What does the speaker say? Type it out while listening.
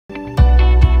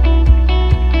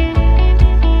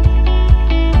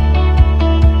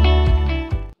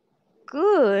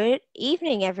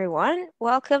evening, everyone.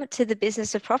 Welcome to the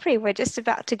Business of Property. We're just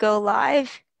about to go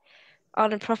live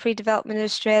on a Property Development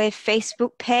Australia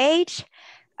Facebook page.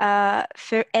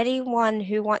 For anyone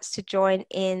who wants to join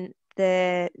in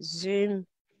the Zoom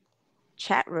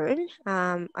chat room,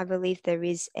 I believe there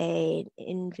is an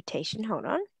invitation. Hold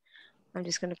on. I'm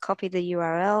just going to copy the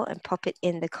URL and pop it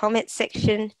in the comment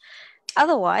section.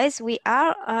 Otherwise, we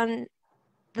are on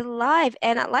the live,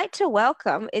 and I'd like to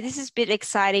welcome, this is a bit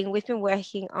exciting. We've been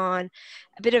working on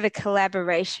a bit of a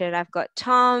collaboration. I've got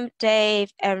Tom,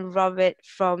 Dave, and Robert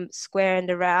from Square and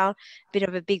Around, a bit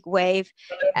of a big wave.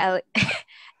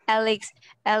 Alex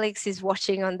is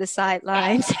watching on the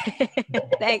sidelines.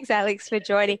 Thanks, Alex, for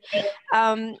joining.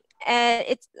 And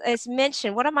it's, as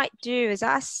mentioned, what I might do is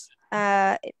ask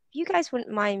if you guys wouldn't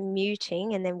mind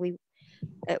muting, and then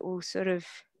it will sort of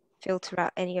filter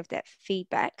out any of that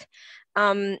feedback.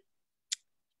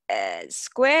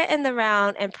 Square and the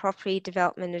Round and Property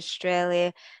Development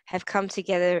Australia have come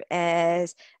together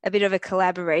as a bit of a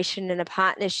collaboration and a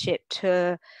partnership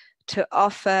to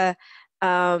offer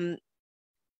an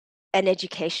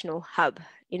educational hub.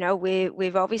 You know,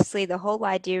 we've obviously, the whole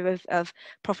idea of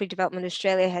Property Development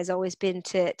Australia has always been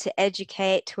to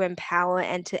educate, to empower,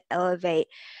 and to elevate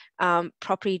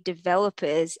property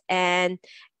developers. And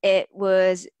it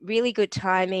was really good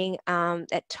timing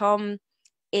that Tom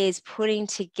is putting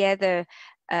together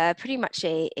pretty much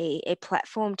a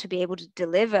platform to be able to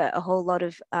deliver a whole lot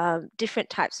of different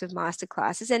types of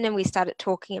masterclasses. And then we started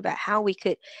talking about how we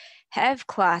could have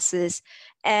classes,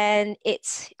 and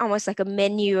it's almost like a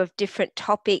menu of different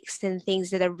topics and things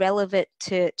that are relevant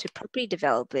to property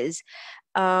developers,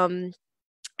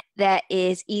 that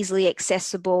is easily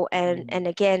accessible and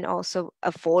again also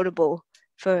affordable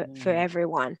for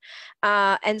everyone.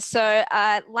 And so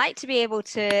I'd like to be able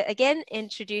to again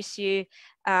introduce you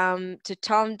to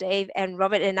Tom, Dave, and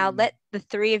Robert, and I'll let the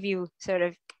three of you sort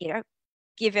of, you know,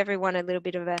 give everyone a little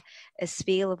bit of a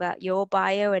spiel about your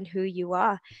bio and who you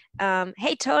are.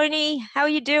 Hey Tony, how are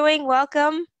you doing?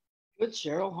 Welcome. Good,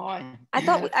 Cheryl. Hi.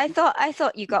 I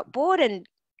thought you got bored and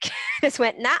just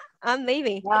went, nah, I'm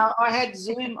leaving. Well, I had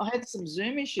some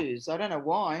Zoom issues. I don't know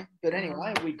why, but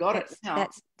anyway, we got it now.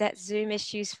 That's Zoom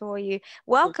issues for you.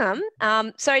 Welcome.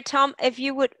 So Tom, if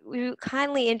you would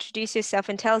kindly introduce yourself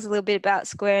and tell us a little bit about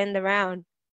Square and the Round.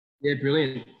 Yeah,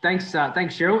 brilliant. Thanks,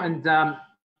 Cheryl, and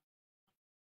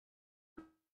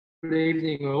good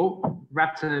evening all.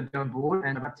 Wrapped to be on board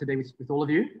and wrapped to be with all of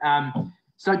you.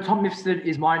 So Tom Mifsud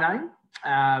is my name,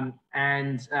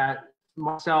 and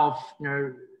myself, you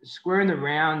know, Square and the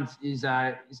Round is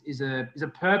a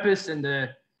purpose and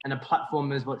a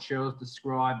platform, as what Cheryl's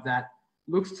described, that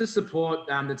looks to support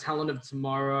the talent of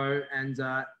tomorrow and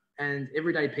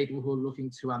everyday people who are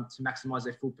looking to maximise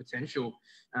their full potential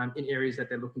in areas that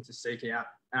they're looking to seek out.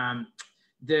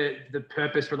 The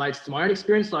purpose relates to my own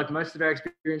experience, like most of our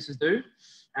experiences do,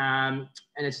 and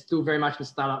it's still very much in the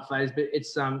startup phase. But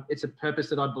it's a purpose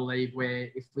that I believe where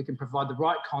if we can provide the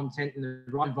right content in the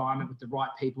right environment with the right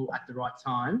people at the right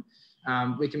time,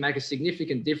 we can make a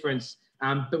significant difference.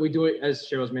 But we do it, as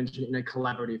Cheryl's mentioned, in a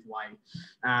collaborative way.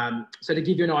 So to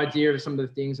give you an idea of some of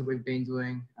the things that we've been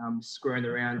doing, Squaring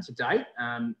Around to date,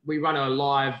 we run a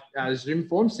live Zoom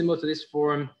forum similar to this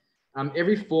forum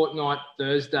every fortnight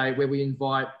Thursday, where we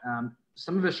invite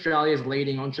some of Australia's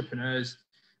leading entrepreneurs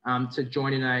to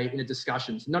join in a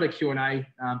discussion. So not a Q&A,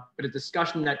 but a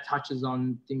discussion that touches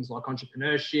on things like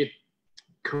entrepreneurship,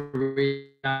 career,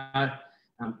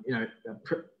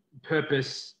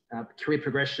 purpose, career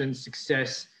progression,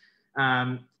 success,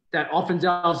 that often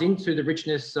delves into the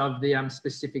richness of the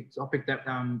specific topic that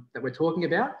we're talking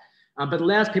about, but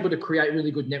allows people to create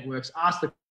really good networks, ask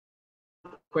the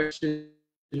questions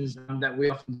that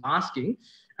we're often asking,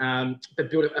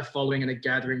 but build a following and a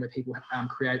gathering where people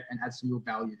create and add some real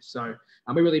value. So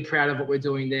we're really proud of what we're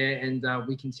doing there, and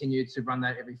we continue to run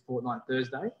that every fortnight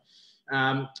Thursday.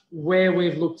 Where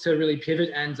we've looked to really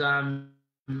pivot and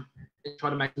try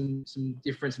to make some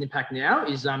difference and impact now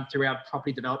is through our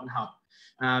Property Development Hub,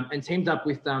 and teamed up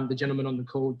with the gentlemen on the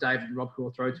call, Dave and Rob, who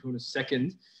I'll throw to in a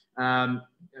second,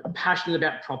 passionate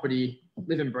about property,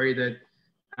 live and breathe it,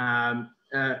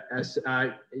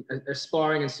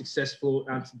 aspiring and successful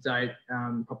to date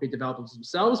property developers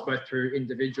themselves, both through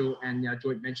individual and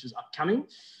joint ventures upcoming,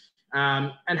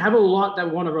 and have a lot that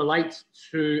we want to relate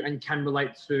to and can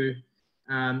relate to,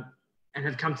 and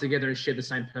have come together and share the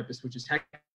same purpose, which is how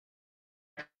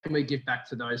can we give back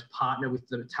to those, partner with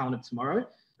the talent of tomorrow, and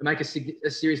make a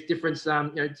serious difference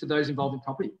to those involved in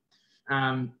property.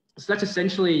 So that's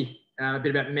essentially a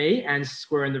bit about me and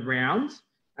Square and the Round.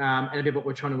 And a bit what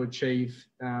we're trying to achieve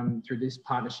through this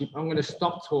partnership. I'm going to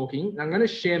stop talking. I'm going to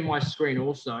share my screen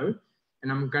also,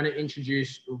 and I'm going to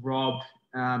introduce Rob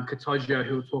Katojo,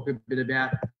 who will talk a bit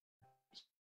about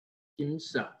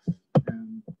himself.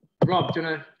 Rob, do you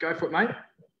want to go for it, mate?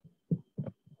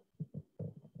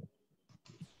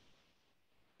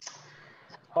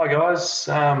 Hi guys,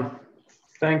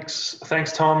 thanks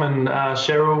Tom and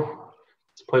Cheryl.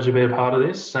 It's a pleasure to be a part of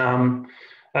this.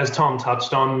 As Tom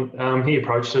touched on, he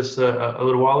approached us a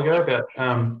little while ago about,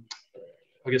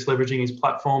 I guess, leveraging his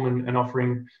platform and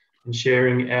offering and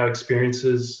sharing our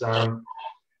experiences,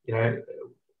 you know,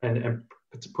 and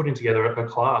putting together a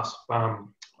class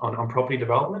on property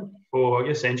development for, I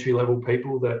guess, entry-level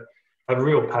people that have a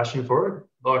real passion for it,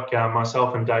 like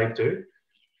myself and Dave do.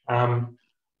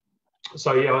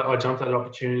 So yeah, I jumped at that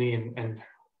opportunity, and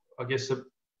I guess a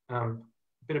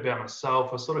bit about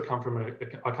myself. I sort of come from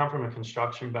a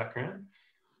construction background.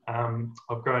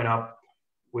 I've grown up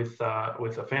with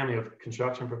a family of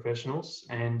construction professionals,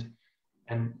 and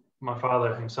my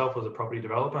father himself was a property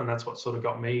developer, and that's what sort of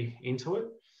got me into it.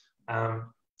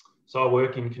 So I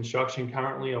work in construction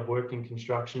currently. I've worked in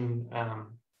construction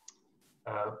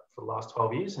for the last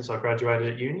 12 years since I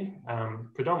graduated at uni,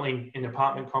 predominantly in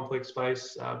apartment complex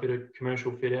space, a bit of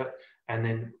commercial fit out, and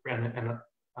then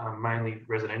mainly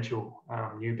residential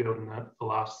new build in the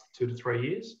last 2 to 3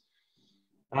 years.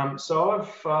 So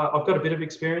I've got a bit of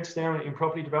experience now in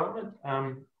property development.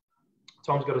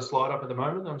 Tom's got a slide up at the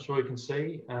moment. I'm sure you can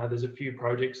see there's a few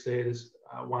projects there. There's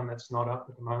one that's not up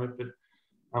at the moment, but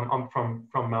I'm from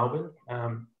Melbourne.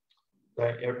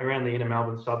 Around the inner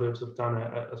Melbourne suburbs, I've done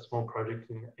a small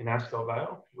project in Ascot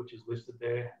Vale, which is listed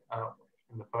there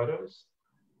in the photos.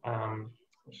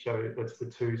 Show that's the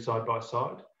two side by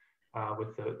side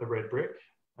with the red brick.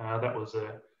 That was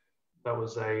a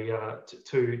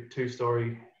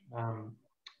two-story,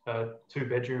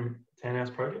 2-bedroom townhouse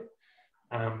project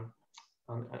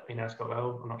in Ascot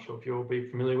Vale. I'm not sure if you'll be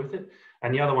familiar with it.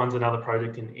 And the other one's another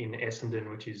project in Essendon,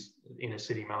 which is inner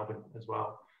city Melbourne as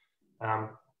well.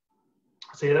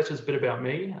 So yeah, that's just a bit about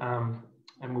me, and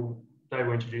Dave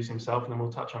will introduce himself, and then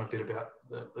we'll touch on a bit about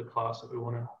the class that we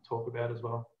want to talk about as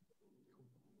well.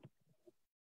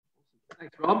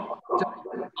 Thanks, Rob.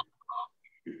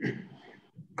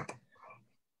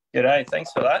 G'day,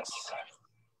 thanks for that.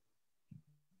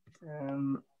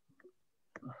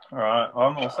 All right,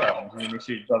 I'm also having some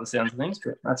issues by the sounds of things,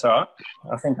 but that's all right.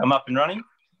 I think I'm up and running.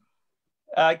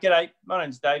 G'day, my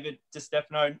name's David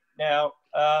DiStefano. Now,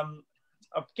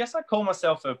 I guess I call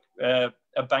myself a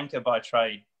banker by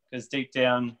trade, because deep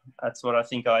down, that's what I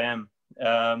think I am.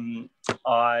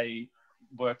 I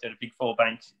worked at a Big Four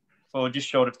bank for just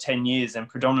short of 10 years, and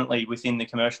predominantly within the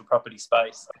commercial property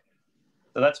space.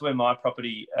 So that's where my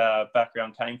property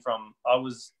background came from. I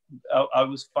was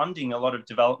funding a lot of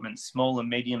developments, small and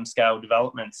medium scale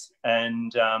developments,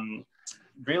 and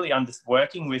really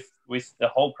working with the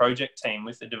whole project team,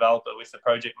 with the developer, with the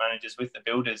project managers, with the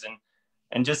builders,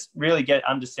 and just really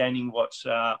understanding what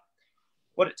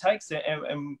it takes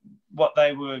and what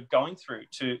they were going through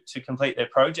to complete their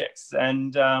projects.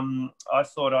 And I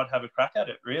thought I'd have a crack at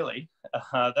it, really.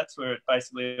 That's where it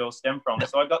basically all stemmed from.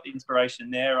 So I got the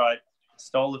inspiration there. I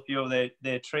stole a few of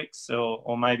their tricks,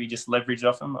 or maybe just leveraged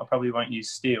off them. I probably won't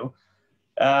use steal.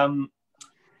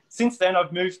 Since then,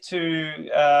 I've moved to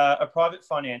a private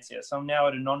financier. So I'm now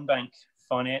at a non-bank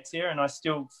financier, and I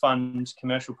still fund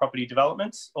commercial property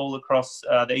developments all across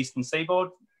the eastern seaboard.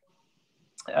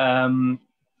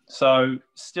 So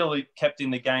still kept in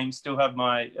the game, still have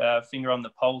my finger on the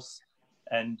pulse,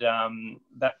 and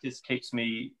that just keeps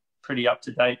me pretty up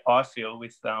to date, I feel,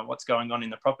 with what's going on in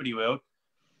the property world.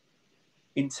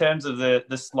 In terms of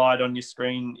the slide on your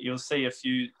screen, you'll see a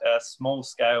few small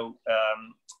scale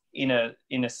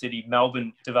inner city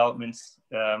Melbourne developments,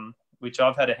 which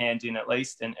I've had a hand in at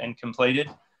least and completed.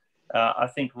 I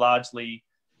think largely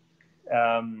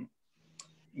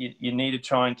you need to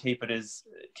try and keep it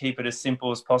as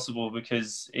simple as possible,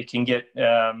 because it can get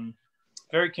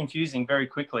very confusing very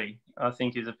quickly, I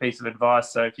think, is a piece of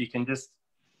advice. So if you can just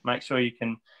make sure you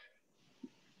can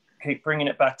keep bringing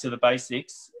it back to the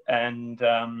basics and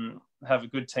have a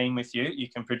good team with you, you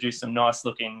can produce some nice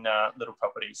looking little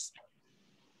properties.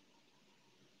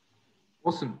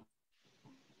 Awesome.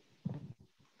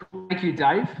 Thank you,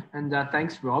 Dave, and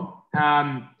thanks, Rob.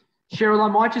 Cheryl, I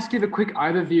might just give a quick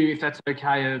overview, if that's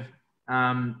okay, of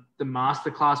the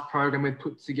Masterclass program we've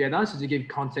put together, so to give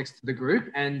context to the group,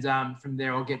 and from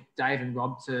there I'll get Dave and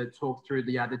Rob to talk through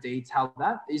the detail of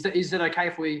that. Is it okay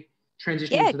if we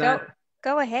transition into that?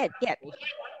 Go ahead. Yeah.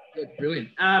 Yeah, brilliant.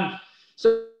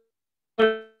 So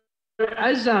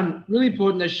as really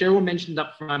important, as Cheryl mentioned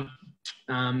up front,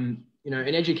 an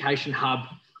education hub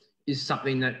is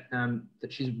something that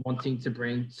that she's wanting to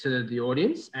bring to the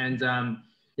audience. And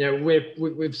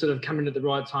we've sort of come in at the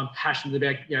right time, passionate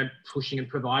about pushing and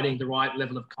providing the right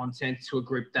level of content to a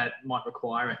group that might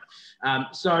require it.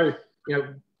 So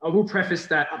I will preface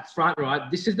that up front, right?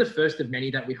 This is the first of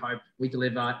many that we hope we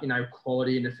deliver in a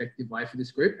quality and effective way for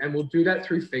this group, and we'll do that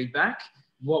through feedback.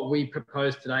 What we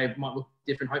propose today might look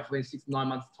different, hopefully in 6 to 9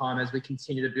 months' time, as we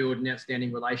continue to build an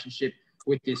outstanding relationship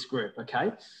with this group.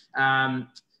 Okay.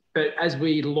 But as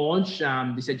we launch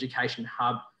this education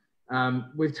hub,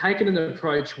 we've taken an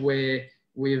approach where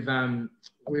we've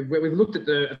looked at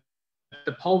the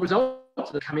poll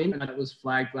results that come in, and it was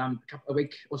flagged a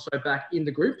week or so back in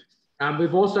the group.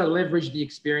 We've also leveraged the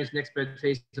experience and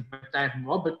expertise of both Dave and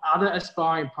Rob, but other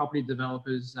aspiring property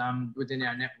developers within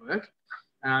our network,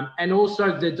 and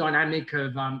also the dynamic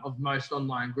of most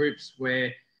online groups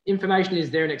where information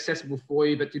is there and accessible for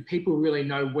you, but do people really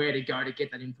know where to go to get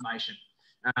that information?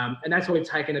 And that's why we've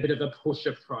taken a bit of a push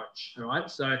approach, all right?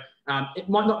 So it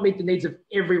might not meet the needs of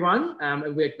everyone,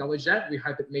 and we acknowledge that. We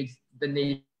hope it meets the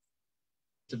needs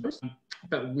of us,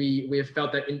 but we have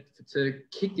felt that to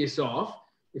kick this off,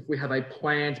 if we have a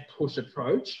planned push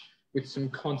approach with some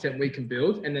content we can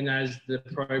build, and then as the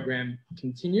program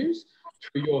continues,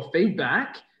 through your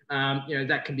feedback,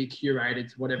 that can be curated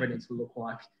to whatever it needs to look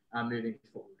like moving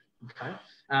forward. Okay.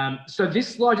 So this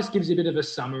slide just gives you a bit of a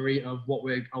summary of what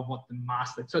the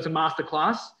master. So it's a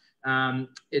masterclass.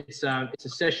 It's a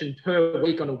session per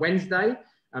week on a Wednesday,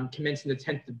 commencing the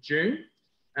 10th of June,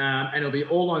 and it'll be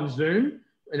all on Zoom,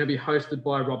 and it'll be hosted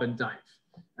by Rob and Dave.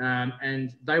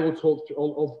 And they will talk to.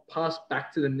 I'll pass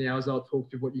back to them now as I'll talk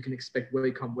to what you can expect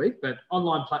week on week. But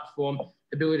online platform,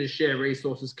 ability to share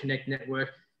resources, connect, network,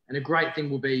 and a great thing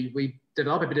will be we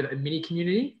develop a bit of a mini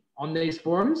community on these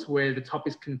forums where the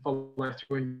topics can follow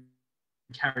through and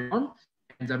carry on,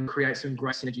 and create some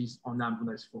great synergies on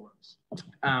those forums.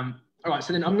 All right,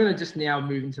 so then I'm going to just now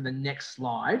move into the next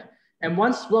slide. And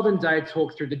once Rob and Dave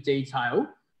talk through the detail,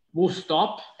 we'll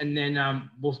stop, and then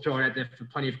we'll throw it out there for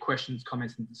plenty of questions,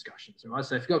 comments, and discussions. All right,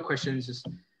 so if you've got questions, just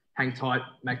hang tight,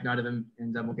 make note of them,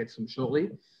 and we'll get to them shortly.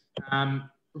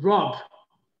 Rob,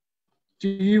 do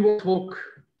you want to talk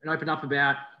and open up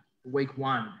about week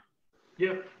one?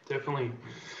 Yeah, definitely.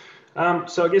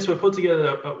 So I guess we've put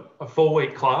together a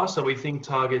 4-week class that we think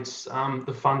targets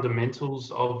the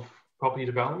fundamentals of property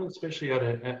development, especially at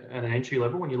an entry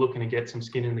level when you're looking to get some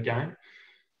skin in the game.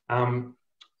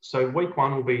 So week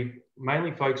one will be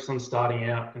mainly focused on starting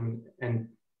out and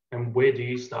where do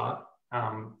you start?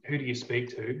 Who do you speak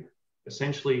to?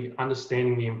 Essentially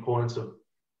understanding the importance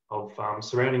of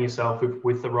surrounding yourself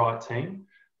with the right team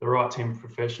of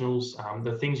professionals,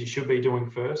 the things you should be doing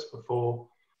first before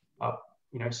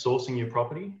sourcing your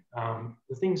property,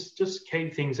 just key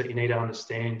things that you need to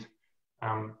understand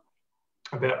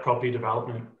about property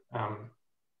development,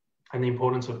 and the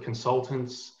importance of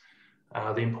consultants,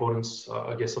 the importance,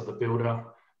 I guess, of the builder,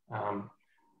 and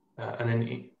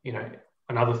then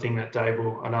another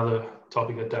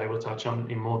topic that Dave will touch on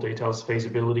in more detail is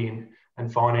feasibility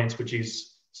and finance, which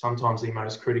is sometimes the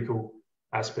most critical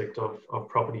aspect of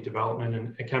property development,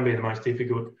 and it can be the most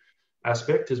difficult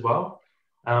aspect as well.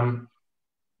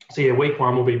 So yeah, week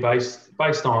one will be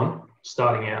based on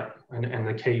starting out and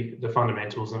the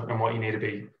fundamentals and what you need to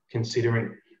be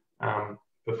considering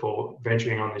before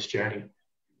venturing on this journey.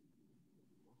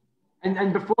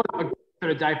 And before I go to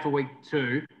the day for week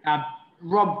two,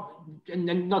 Rob, and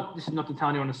this is not to tell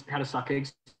anyone how to suck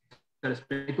eggs, so to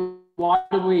speak, but why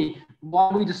do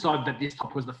we decide that this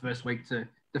topic was the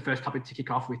first topic to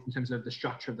kick off with in terms of the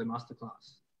structure of the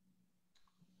masterclass?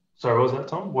 Sorry, what was that,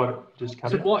 Tom?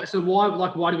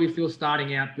 Why do we feel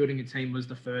starting out building a team was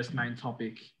the first main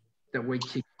topic that we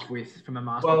kicked off with from a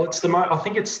masterclass? Well, I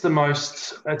think it's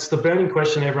the burning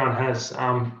question everyone has.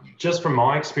 Just from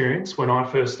my experience, when I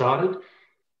first started,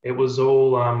 it was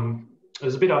all it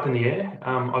was a bit up in the air.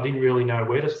 I didn't really know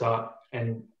where to start,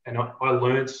 and I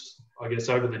learned, I guess,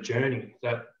 over the journey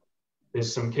that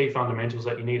there's some key fundamentals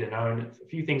that you need to know, and a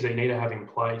few things that you need to have in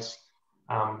place,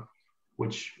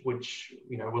 which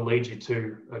will lead you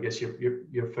to, I guess,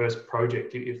 your first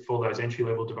project for those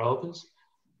entry-level developers.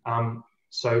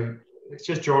 So it's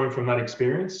just drawing from that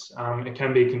experience. It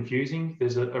can be confusing.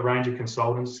 There's a range of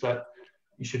consultants that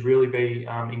you should really be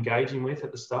engaging with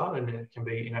at the start, and it can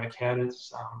be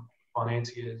accountants,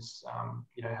 financiers,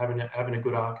 having a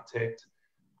good architect.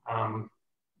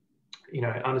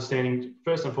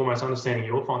 First and foremost, understanding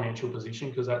your financial position,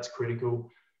 because that's critical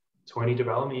to any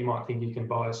development. You might think you can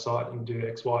buy a site and do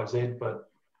X, Y, Z, but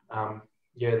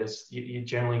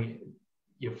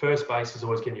your first base is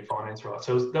always getting your finance right.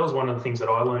 So that was one of the things that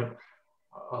I learned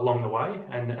along the way,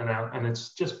 and it's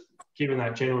just given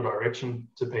that general direction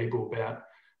to people about,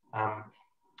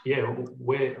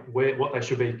 what they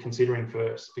should be considering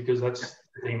first, because that's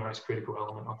the most critical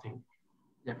element, I think.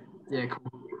 Yeah,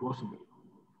 cool. Awesome.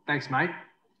 Thanks, mate.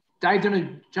 Dave, do you want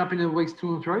to jump into weeks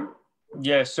 2 and 3?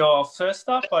 Yeah, sure. I'll first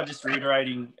start by just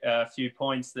reiterating a few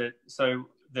points that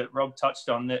Rob touched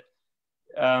on, that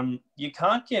you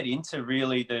can't get into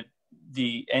really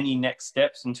the any next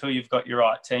steps until you've got your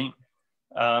right team.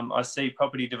 I see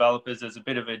property developers as a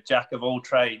bit of a jack of all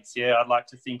trades. Yeah, I'd like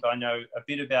to think I know a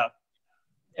bit about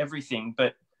everything,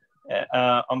 but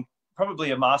I'm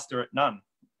probably a master at none,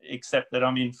 except that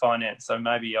I'm in finance. So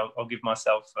maybe I'll give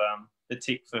myself the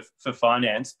tick for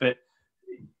finance, but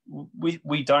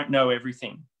we don't know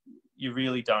everything. You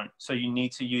really don't. So you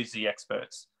need to use the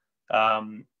experts,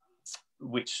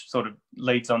 which sort of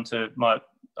leads on to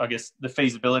I guess the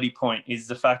feasibility point is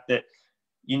the fact that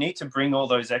you need to bring all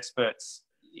those experts,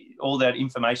 all that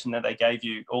information that they gave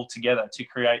you, all together to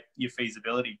create your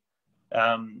feasibility.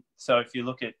 So if you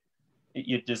look at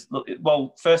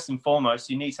well, first and foremost,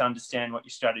 you need to understand what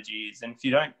your strategy is. And if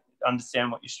you don't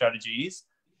understand what your strategy is,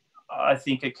 I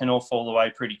think it can all fall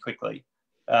away pretty quickly.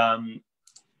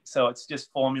 So it's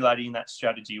just formulating that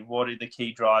strategy. What are the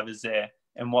key drivers there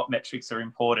and what metrics are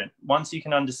important? Once you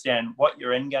can understand what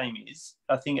your end game is,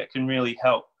 I think it can really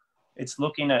help. It's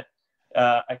looking at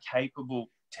a capable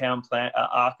town plan,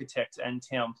 architect and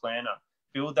town planner.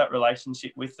 Build that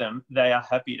relationship with them. They are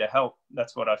happy to help.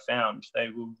 That's what I found. They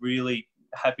were really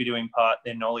happy to impart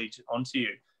their knowledge onto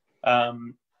you.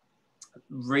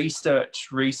 Research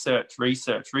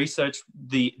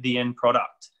the end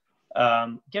product.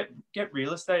 Get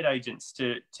real estate agents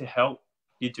to help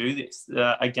you do this.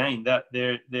 Again, that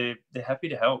they're happy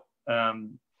to help.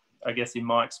 I guess in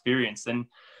my experience, and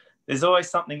there's always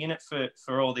something in it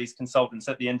for all these consultants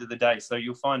at the end of the day. So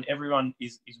you'll find everyone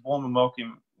is warm and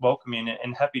welcoming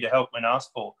and happy to help when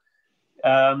asked for.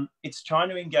 It's trying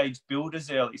to engage builders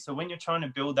early. So when you're trying to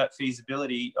build that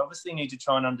feasibility, obviously you need to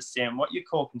try and understand what your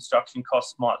core construction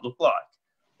costs might look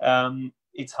like.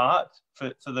 It's hard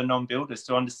for the non-builders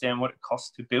to understand what it costs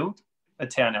to build a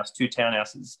townhouse, 2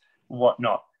 townhouses,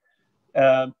 whatnot.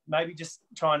 Maybe just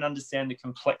try and understand the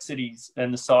complexities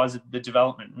and the size of the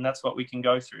development. And that's what we can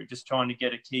go through, just trying to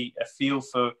get a feel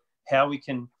for how we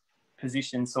can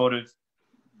position sort of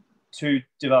 2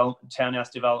 townhouse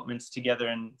developments together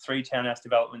and 3 townhouse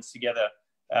developments together.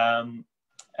 And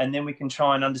then we can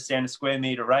try and understand a square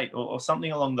metre rate or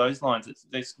something along those lines.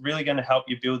 It's really going to help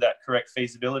you build that correct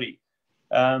feasibility.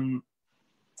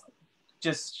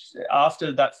 Just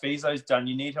after that feaso is done,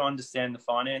 you need to understand the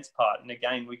finance part. And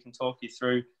again, we can talk you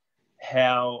through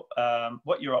how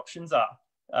what your options are.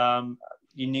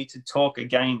 You need to talk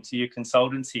again to your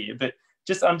consultants here, but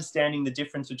just understanding the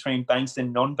difference between banks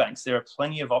and non-banks. There are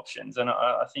plenty of options, and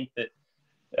I think that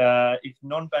if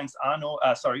non-banks aren't,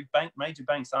 major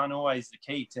banks aren't always the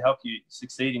key to help you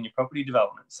succeed in your property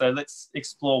development. So let's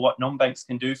explore what non-banks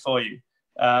can do for you.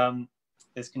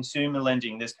 There's consumer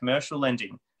lending, there's commercial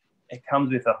lending. It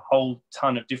comes with a whole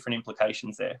ton of different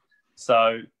implications there.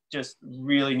 So just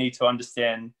really need to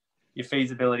understand your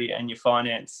feasibility and your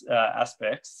finance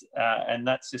aspects, and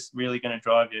that's just really going to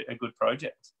drive you a good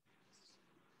project.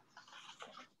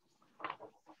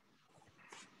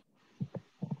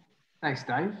 Thanks,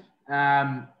 Dave.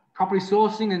 Property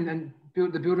sourcing and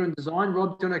the builder and design.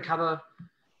 Rob, do you want to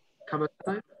cover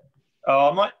that?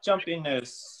 I might jump into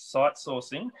site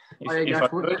sourcing if I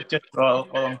could, just while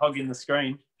I'm hogging the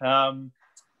screen.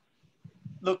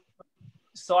 Look,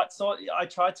 I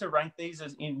tried to rank these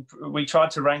we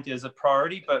tried to rank it as a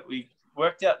priority, but we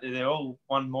worked out that they're all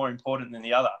one more important than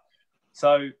the other.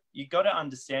 So you've got to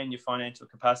understand your financial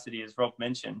capacity, as Rob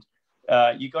mentioned.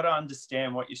 You've got to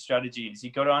understand what your strategy is.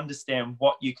 You've got to understand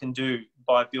what you can do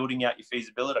by building out your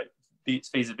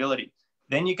feasibility.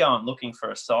 Then you go and looking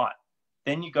for a site.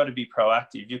 Then you've got to be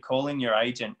proactive. You're calling your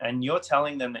agent and you're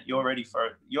telling them that you're ready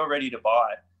to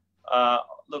buy.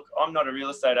 Look, I'm not a real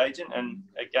estate agent, and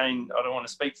again, I don't want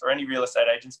to speak for any real estate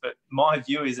agents, but my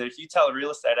view is that if you tell a real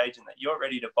estate agent that you're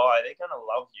ready to buy, they're going to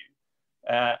love you,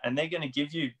 and they're going to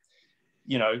give you,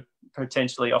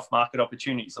 potentially off-market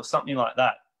opportunities or something like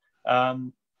that.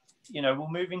 We'll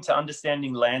move into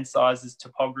understanding land sizes,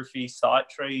 topography, site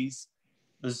trees,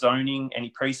 the zoning, any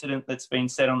precedent that's been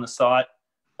set on the site.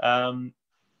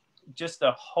 Just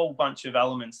a whole bunch of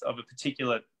elements of a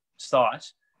particular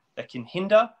site that can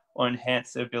hinder or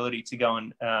enhance the ability to go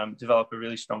and develop a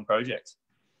really strong project.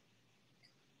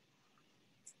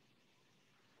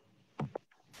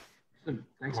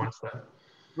 Thanks.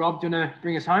 Rob, do you want to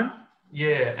bring us home?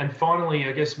 Yeah, and finally,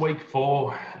 I guess week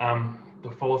 4, the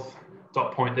 4th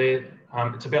dot point there,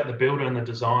 it's about the builder and the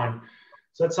design.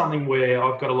 So that's something where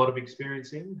I've got a lot of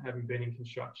experience in, having been in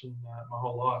construction my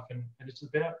whole life. And it's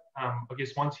about, I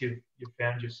guess, once you've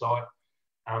found your site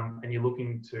and you're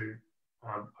looking to,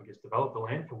 I guess, develop the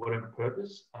land for whatever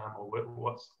purpose or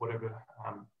whatever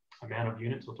amount of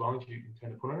units or dwellings you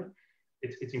intend to put on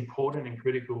it, it's important and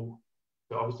critical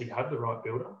to obviously have the right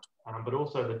builder, but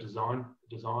also the design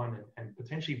and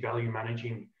potentially value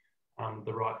managing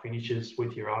the right finishes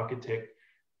with your architect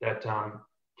that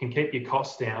can keep your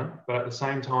costs down, but at the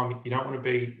same time, you don't want to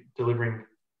be delivering,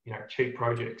 cheap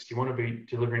projects. You want to be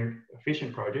delivering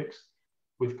efficient projects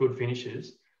with good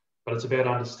finishes, but it's about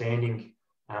understanding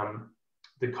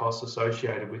the costs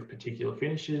associated with particular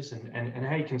finishes and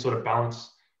how you can sort of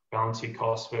balance your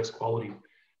costs versus quality.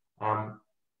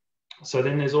 So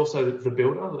then there's also the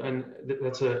builder, and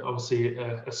that's obviously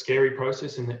a scary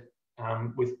process in that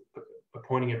with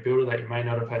appointing a builder that you may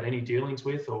not have had any dealings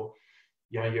with, or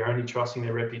you're only trusting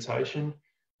their reputation.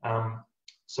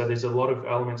 So there's a lot of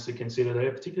elements to consider there,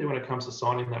 particularly when it comes to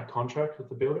signing that contract with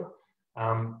the builder.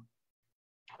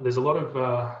 There's a lot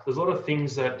of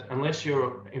things that, unless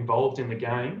you're involved in the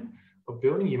game of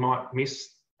building, you might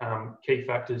miss key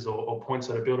factors or points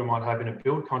that a builder might have in a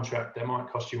build contract that might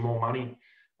cost you more money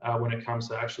when it comes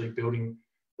to actually building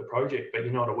the project, but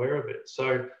you're not aware of it.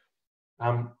 So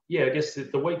I guess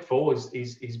the week forward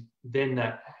is then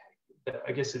that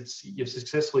I guess it's you've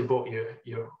successfully bought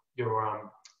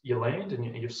your land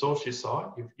and you've sourced your site,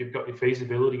 you've got your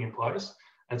feasibility in place,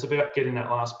 and it's about getting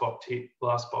that last box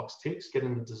ticks,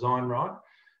 getting the design right,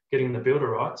 getting the builder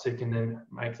right, so you can then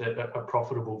make that a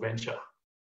profitable venture.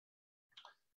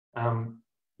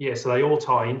 So they all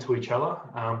tie into each other.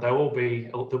 There'll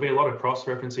be a lot of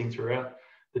cross-referencing throughout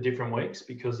the different weeks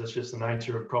because it's just the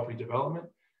nature of property development,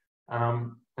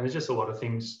 and there's just a lot of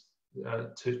things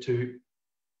to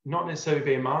not necessarily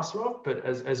be a master of, but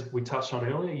as we touched on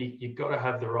earlier, you've got to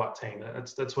have the right team.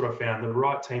 That's what I found. The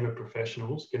right team of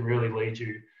professionals can really lead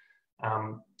you,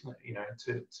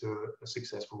 to a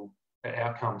successful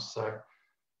outcome. So,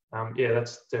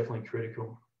 that's definitely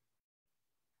critical.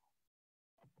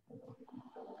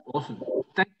 Awesome.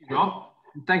 Thank you, Rob.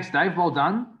 Thanks, Dave. Well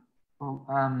done.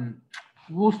 Well,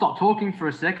 we'll stop talking for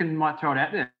a second. Might throw it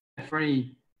out there for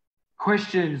any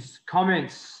questions,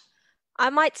 comments. I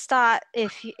might start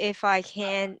if I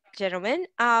can, gentlemen.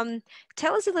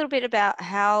 Tell us a little bit about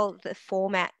how the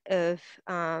format of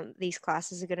these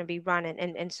classes are going to be run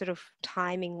and sort of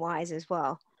timing wise as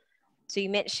well. So you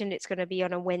mentioned it's going to be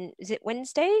on is it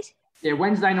Wednesdays? Yeah,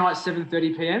 Wednesday night,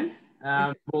 7:30 p.m.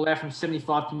 We'll allow from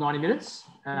 75 to 90 minutes.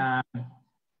 But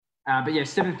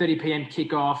 7:30 p.m.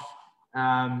 kickoff.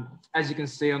 As you can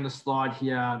see on the slide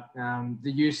here,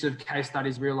 the use of case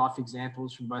studies, real life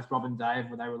examples from both Rob and Dave,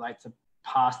 where they relate to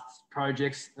past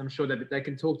projects. I'm sure that they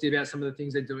can talk to you about some of the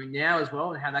things they're doing now as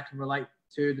well and how that can relate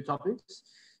to the topics.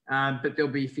 But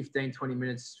there'll be 15, 20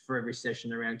 minutes for every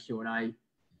session around Q&A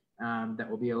that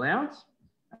will be allowed.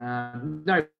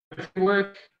 No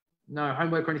homework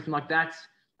or anything like that.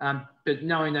 But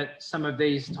knowing that some of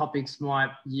these topics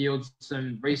might yield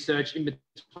some research in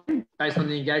between based on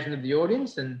the engagement of the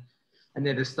audience, and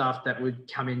they're the stuff that would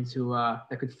come into,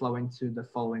 that could flow into the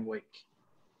following week.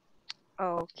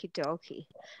 Okie dokie.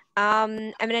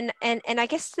 And I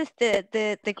guess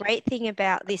the great thing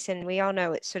about this, and we all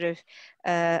know it's sort of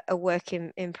a work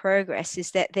in progress,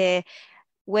 is that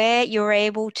where you're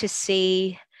able to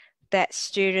see that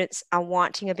students are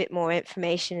wanting a bit more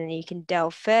information and you can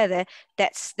delve further,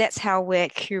 that's how we're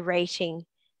curating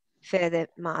further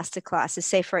masterclasses.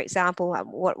 Say, for example,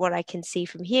 what I can see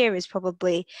from here is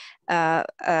probably a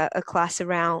class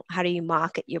around how do you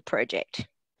market your project.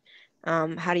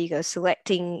 How do you go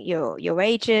selecting your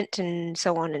agent and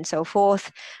so on and so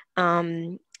forth?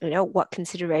 What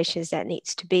considerations that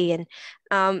needs to be. And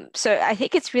so I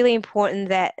think it's really important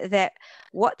that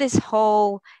what this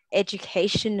whole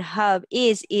education hub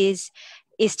is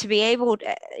to be able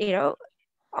to,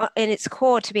 in its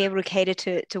core, to be able to cater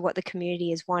to what the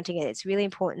community is wanting. And it's really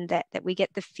important that we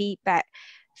get the feedback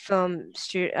from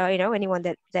anyone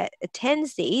that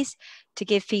attends these, to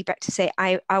give feedback to say,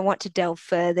 I want to delve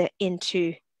further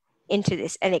into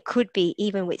this. And it could be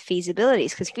even with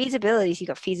feasibilities, because you've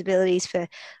got feasibilities for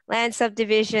land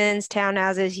subdivisions,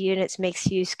 townhouses, units,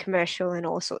 mixed use, commercial, and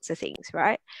all sorts of things,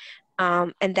 right?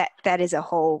 And that is a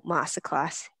whole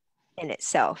masterclass in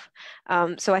itself.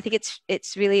 So I think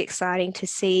it's really exciting to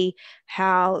see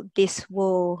how this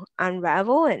will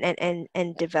unravel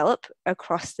and develop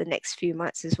across the next few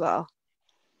months as well.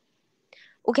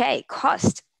 Okay,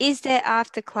 cost. Is there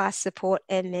after class support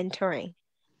and mentoring?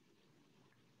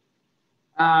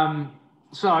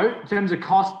 So in terms of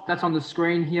cost, that's on the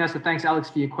screen here. So thanks, Alex,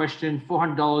 for your question.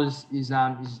 $400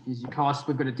 is your cost.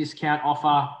 We've got a discount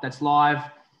offer that's live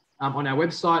on our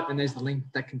website, and there's the link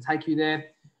that can take you there.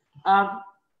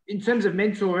 In terms of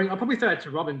mentoring, I'll probably throw it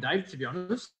to Rob and Dave, to be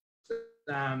honest.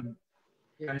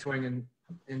 Mentoring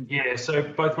and yeah. So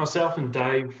both myself and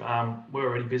Dave, we're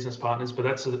already business partners, but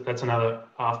that's another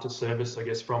after service, I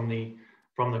guess, from the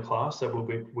class that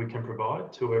we can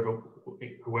provide to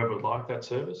whoever would like that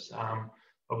service.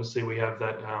 Obviously, we have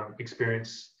that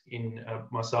experience in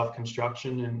myself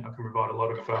construction, and I can provide a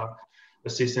lot of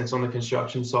assistance on the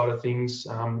construction side of things,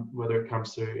 whether it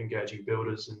comes to engaging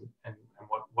builders and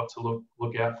what to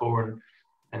look out for,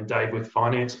 and Dave with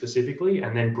finance specifically,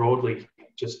 and then broadly,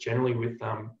 just generally with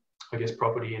I guess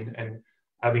property and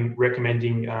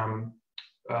recommending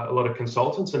a lot of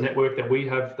consultants, a network that we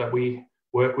have that we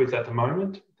work with at the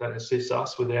moment that assists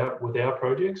us with our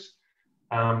projects.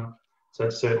 So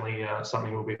it's certainly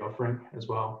something we'll be offering as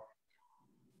well.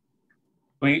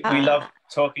 We love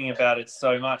talking about it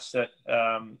so much that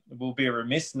we'll be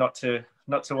remiss not to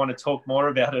want to talk more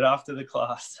about it after the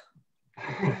class.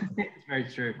 It's very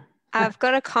true. I've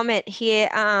got a comment here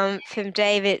from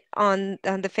David on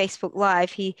the Facebook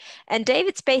Live.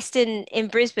 David's based in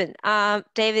Brisbane.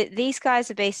 David, these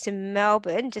guys are based in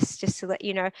Melbourne, just to let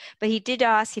you know. But he did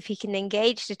ask if he can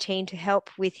engage the team to help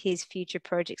with his future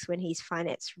projects when he's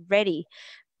finance ready.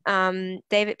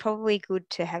 David, probably good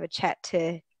to have a chat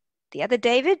to the other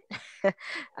David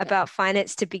about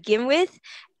finance to begin with.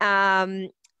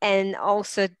 And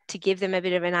also to give them a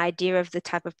bit of an idea of the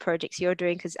type of projects you're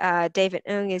doing, because David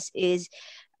Ng is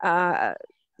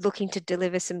looking to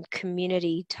deliver some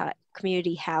community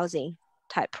housing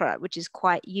type product, which is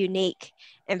quite unique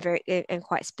and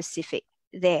quite specific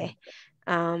there.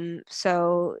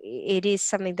 So it is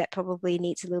something that probably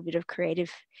needs a little bit of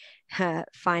creative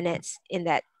finance in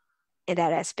that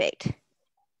aspect.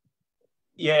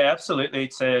 Yeah, absolutely.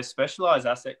 It's a specialised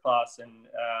asset class, and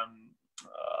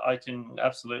I can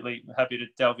absolutely happy to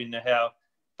delve into how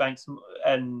banks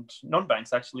and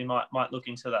non-banks actually might look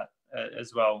into that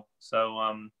as well.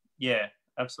 So yeah,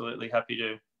 absolutely happy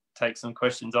to take some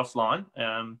questions offline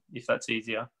if that's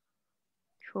easier.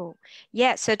 Cool.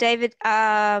 Yeah. So David,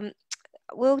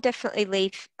 we'll definitely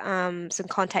leave some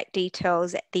contact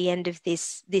details at the end of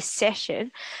this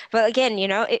session. But again,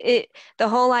 the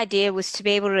whole idea was to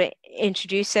be able to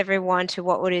introduce everyone to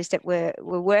what it is that we're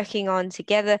working on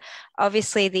together.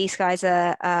 Obviously, these guys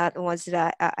are the ones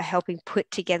that are helping put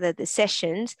together the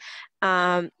sessions,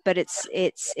 but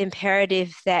it's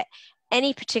imperative that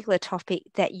any particular topic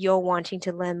that you're wanting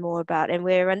to learn more about, and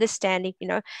we're understanding,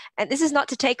 and this is not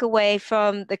to take away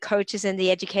from the coaches and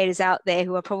the educators out there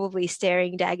who are probably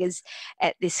staring daggers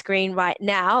at this screen right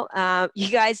now. You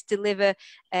guys deliver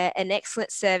an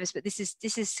excellent service, but this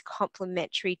is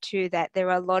complementary to that. There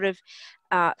are a lot of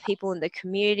people in the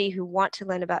community who want to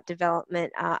learn about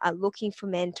development, are looking for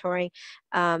mentoring,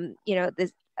 and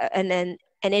then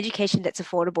an education that's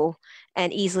affordable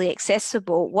and easily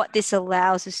accessible. What this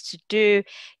allows us to do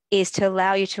is to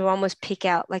allow you to almost pick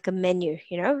out like a menu,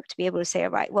 to be able to say, all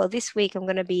right, well, this week I'm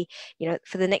going to be,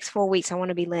 for the next 4 weeks, I want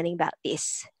to be learning about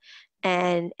this.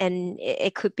 And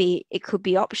it could be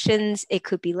options, it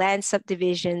could be land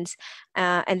subdivisions,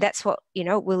 and that's what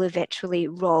will eventually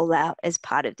roll out as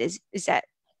part of this.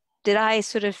 Did I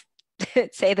sort of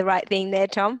say the right thing there,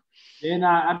 Tom? Yeah, no,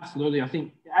 absolutely. I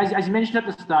think, as you mentioned at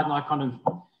the start, and I kind of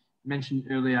mentioned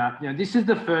earlier, this is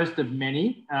the first of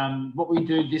many. What we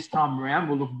do this time around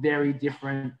will look very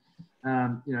different,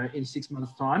 in 6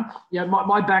 months' time.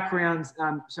 My background,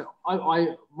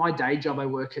 my day job, I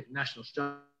work at National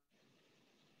Australia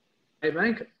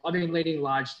Bank. I've been leading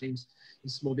large teams in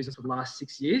small business for the last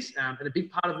 6 years, and a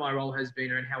big part of my role has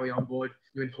been around how we onboard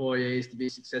new employees to be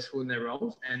successful in their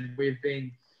roles, and we've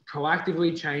been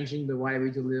proactively changing the way we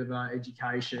deliver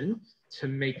education to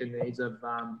meet the needs of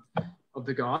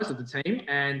the guys, of the team.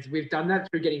 And we've done that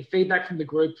through getting feedback from the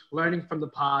group, learning from the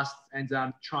past, and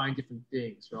trying different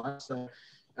things, right? So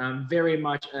very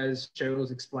much, as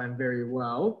Cheryl's explained very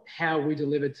well, how we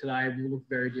deliver today will look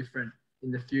very different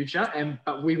in the future.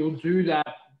 But we will do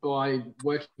that by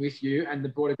working with you and the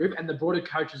broader group and the broader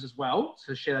coaches as well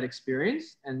to share that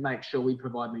experience and make sure we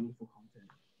provide meaningful content.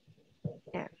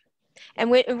 Yeah.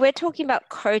 And we're talking about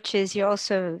coaches. You're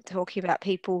also talking about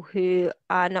people who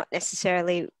are not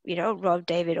necessarily, Rob,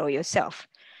 David, or yourself,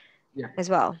 as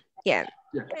well. Yeah.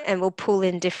 And we'll pull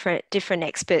in different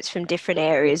experts from different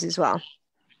areas as well.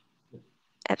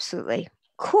 Absolutely.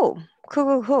 Cool.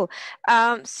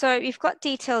 So you've got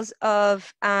details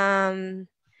of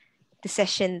the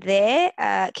session there.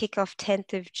 Kickoff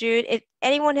 10th of June. If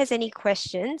anyone has any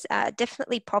questions,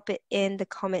 definitely pop it in the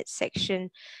comments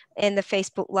section in the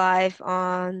Facebook Live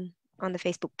on the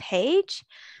Facebook page.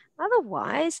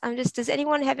 Otherwise, does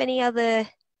anyone have any other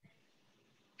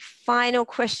final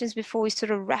questions before we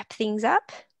sort of wrap things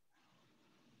up?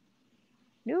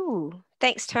 No.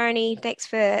 Thanks, Tony. Thanks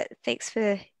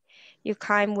for your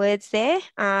kind words there.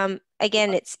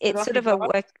 Again, it's sort of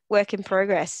a work in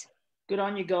progress. Good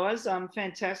on you guys.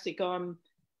 Fantastic. I'm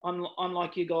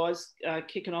like you guys,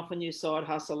 kicking off a new side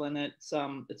hustle, and it's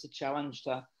a challenge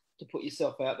to put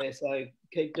yourself out there. So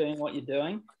keep doing what you're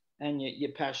doing, and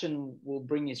your passion will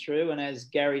bring you through. And as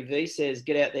Gary V says,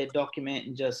 get out there, document,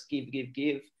 and just give.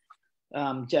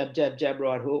 Jab, jab, jab,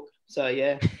 right hook. So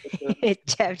yeah.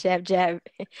 Jab, jab, jab.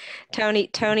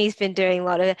 Tony's been doing a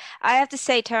lot of it. I have to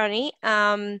say, Tony,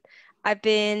 I've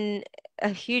been a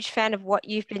huge fan of what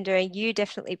you've been doing. You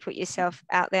definitely put yourself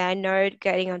out there. I know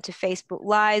getting onto Facebook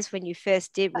Lives when you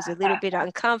first did was a little bit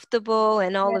uncomfortable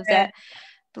and all of that.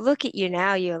 But look at you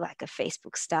now. You're like a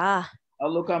Facebook star. Oh,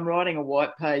 look, I'm writing a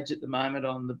white page at the moment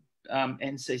on the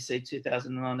NCC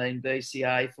 2019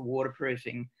 BCA for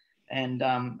waterproofing and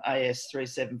AS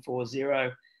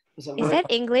 3740. Is that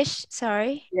English?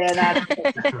 Sorry. Yeah,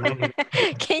 no.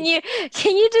 Can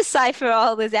you decipher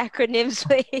all those acronyms,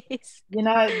 please? You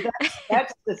know,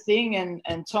 that's the thing,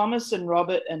 and Thomas and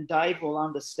Robert and Dave will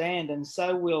understand, and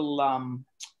so will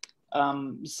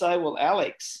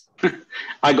Alex.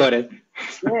 I got it.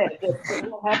 Yeah.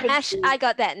 I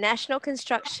got that. National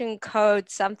Construction Code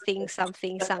something.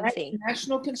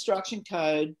 National Construction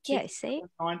Code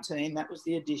 2019, that was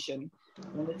the addition.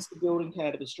 And it's the building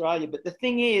code of Australia. But the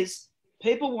thing is,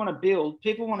 people want to build,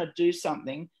 people want to do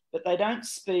something, but they don't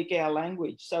speak our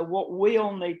language. So what we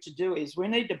all need to do is we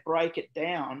need to break it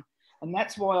down. And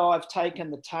that's why I've taken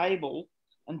the table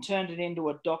and turned it into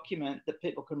a document that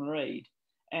people can read.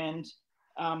 And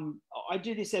I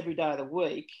do this every day of the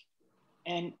week.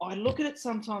 And I look at it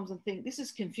sometimes and think, this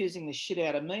is confusing the shit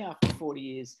out of me after 40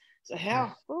 years. So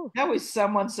how is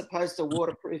someone supposed to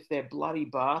waterproof their bloody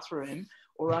bathroom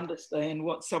or understand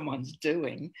what someone's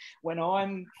doing when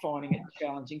I'm finding it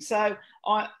challenging? So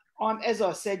I'm, as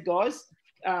I said, guys,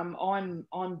 I'm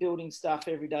building stuff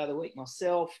every day of the week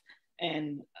myself.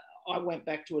 And I went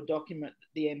back to a document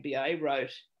that the NBA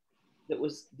wrote that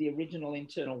was the original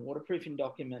internal waterproofing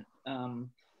document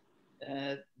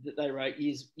that they wrote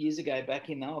years ago back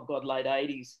in, oh God, late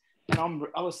 80s. And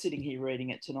I was sitting here reading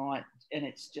it tonight, and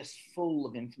it's just full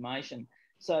of information.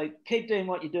 So keep doing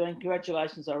what you're doing.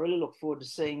 Congratulations. I really look forward to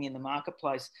seeing you in the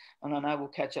marketplace, and I know we'll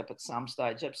catch up at some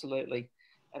stage. Absolutely.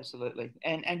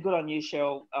 And good on you,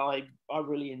 Cheryl. I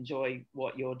really enjoy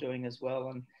what you're doing as well.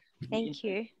 And thank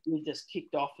you. You just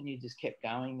kicked off and you just kept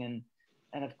going.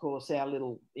 And of course, our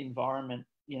little environment,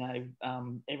 you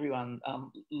know, everyone,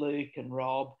 Luke and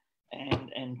Rob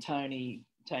and Tony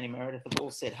Meredith have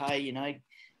all said, hey, you know,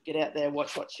 get out there,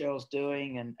 watch what Cheryl's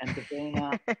doing, and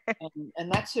Davina,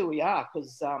 and that's who we are.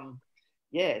 Because I'm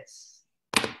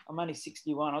only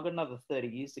 61. I've got another 30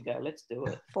 years to go. Let's do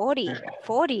it. 40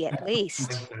 at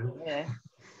least. Yeah.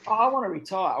 I want to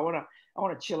retire. I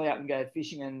want to chill out and go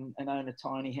fishing and own a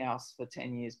tiny house for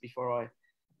 10 years before I,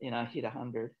 you know, hit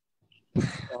 100. So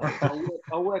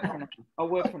I'll work for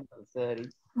another 30.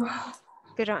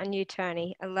 Good on you,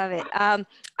 Tony. I love it.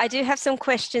 I do have some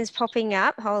questions popping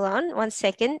up. Hold on 1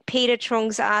 second. Peter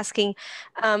Trong's asking,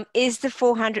 is the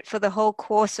 400 for the whole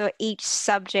course or each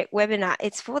subject webinar?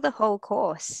 It's for the whole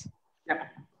course. Yep.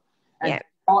 And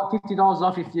 $50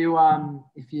 off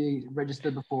if you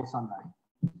register before Sunday.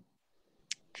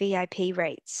 VIP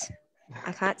rates.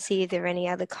 I can't see if there are any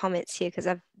other comments here because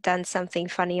I've done something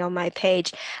funny on my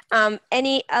page.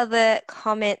 Any other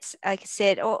comments, like I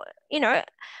said, or, you know,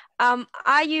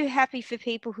 are you happy for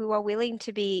people who are willing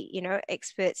to be, you know,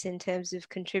 experts in terms of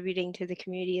contributing to the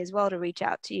community as well to reach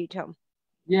out to you, Tom?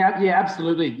 Yeah,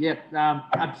 absolutely. Yeah,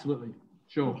 absolutely.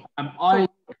 Sure.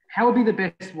 How would be the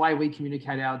best way we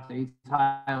communicate our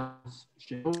details?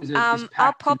 Is it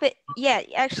I'll pop it. Yeah,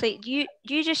 actually, you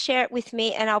just share it with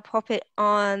me and I'll pop it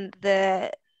on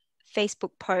the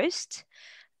Facebook post.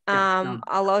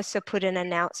 I'll also put an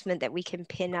announcement that we can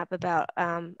pin up about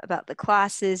the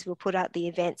classes. We'll put out the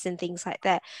events and things like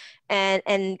that,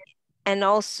 and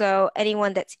also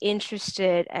anyone that's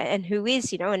interested and who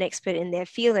is, you know, an expert in their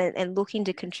field and looking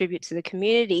to contribute to the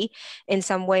community in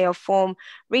some way or form,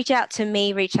 reach out to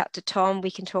me, reach out to Tom.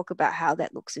 We can talk about how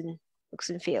that looks and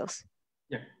feels.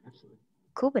 Yeah, absolutely.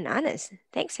 Cool bananas.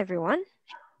 Thanks, everyone.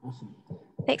 Awesome.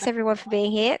 Thanks, everyone, for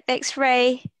being here. Thanks,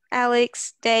 Ray,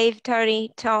 Alex, Dave,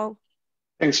 Tony, Tom.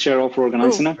 Thanks, Cheryl, for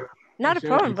organizing it. Not a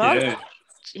problem, Rob.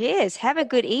 Cheers. Have a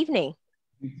good evening.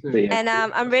 See ya. And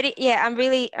I'm ready. Yeah, I'm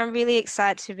really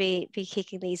excited to be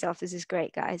kicking these off. This is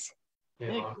great, guys.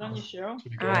 Yeah, good on you, Cheryl.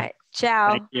 All right.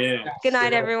 Ciao. Thank you. Good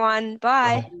night, everyone.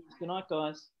 Bye. Good night,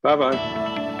 guys. Bye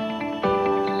bye.